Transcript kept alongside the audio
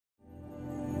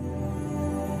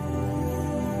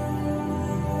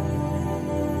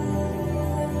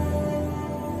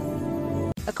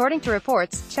According to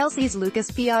reports, Chelsea's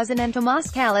Lucas Piazon and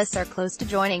Tomas Kalas are close to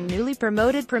joining newly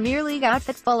promoted Premier League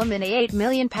outfit Fulham in a £8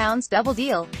 million double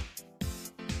deal.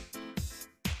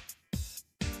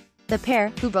 The pair,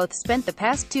 who both spent the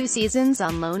past 2 seasons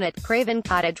on loan at Craven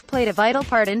Cottage, played a vital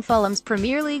part in Fulham's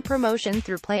Premier League promotion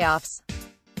through playoffs.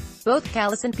 Both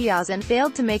Kalas and Piazon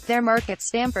failed to make their mark at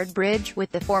Stamford Bridge,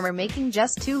 with the former making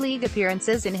just 2 league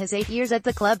appearances in his 8 years at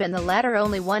the club and the latter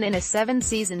only 1 in a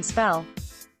 7-season spell.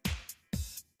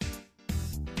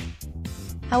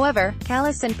 However,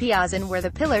 Kalas and Piazon were the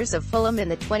pillars of Fulham in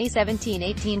the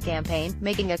 2017-18 campaign,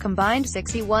 making a combined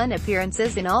 61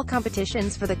 appearances in all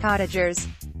competitions for the Cottagers.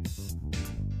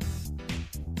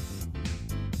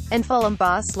 And Fulham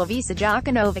boss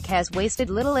Jokanovic has wasted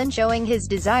little in showing his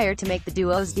desire to make the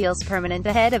duo's deals permanent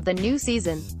ahead of the new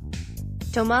season.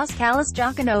 Tomas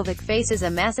Jokanovic faces a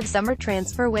massive summer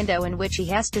transfer window in which he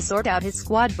has to sort out his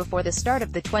squad before the start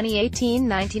of the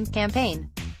 2018-19 campaign.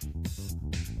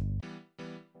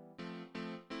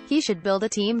 He should build a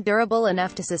team durable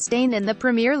enough to sustain in the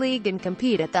Premier League and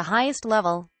compete at the highest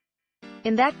level.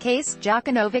 In that case,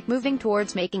 Jokanovic moving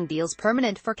towards making deals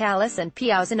permanent for Kalas and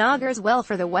Piazon augurs well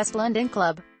for the West London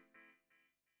club.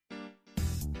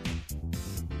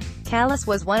 Kalas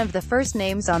was one of the first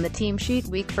names on the team sheet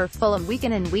week for Fulham week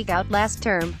in and week out last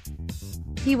term.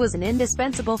 He was an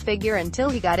indispensable figure until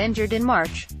he got injured in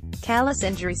March. Kalas'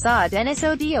 injury saw Denis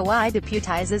Odoi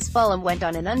deputise as Fulham went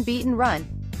on an unbeaten run.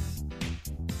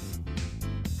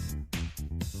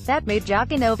 That made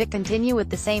Jokanovic continue with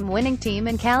the same winning team,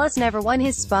 and Kalas never won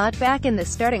his spot back in the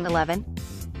starting 11.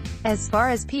 As far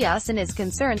as Piazon is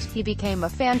concerned, he became a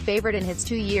fan favourite in his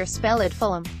 2-year spell at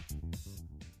Fulham.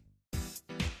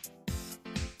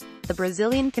 The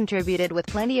Brazilian contributed with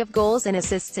plenty of goals and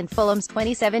assists in Fulham's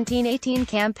 2017-18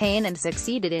 campaign and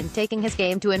succeeded in taking his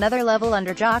game to another level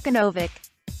under Jokanovic.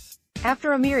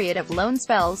 After a myriad of loan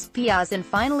spells, Piazon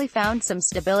finally found some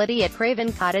stability at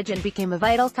Craven Cottage and became a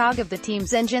vital cog of the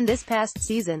team's engine this past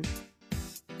season.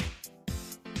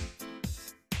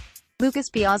 Lucas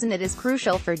Piazon: it is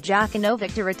crucial for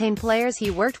Jokanovic to retain players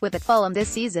he worked with at Fulham this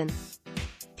season.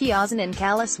 Piazon and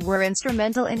Kalas were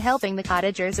instrumental in helping the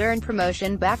Cottagers earn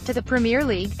promotion back to the Premier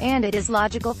League, and it is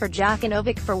logical for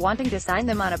Jokanovic for wanting to sign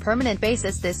them on a permanent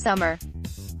basis this summer.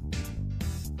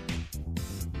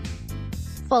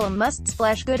 Fulham must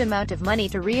splash good amount of money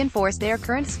to reinforce their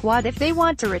current squad if they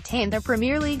want to retain their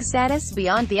Premier League status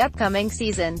beyond the upcoming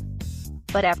season.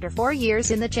 But after 4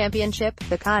 years in the Championship,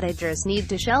 the Cottagers need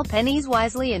to shell pennies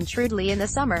wisely and shrewdly in the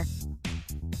summer.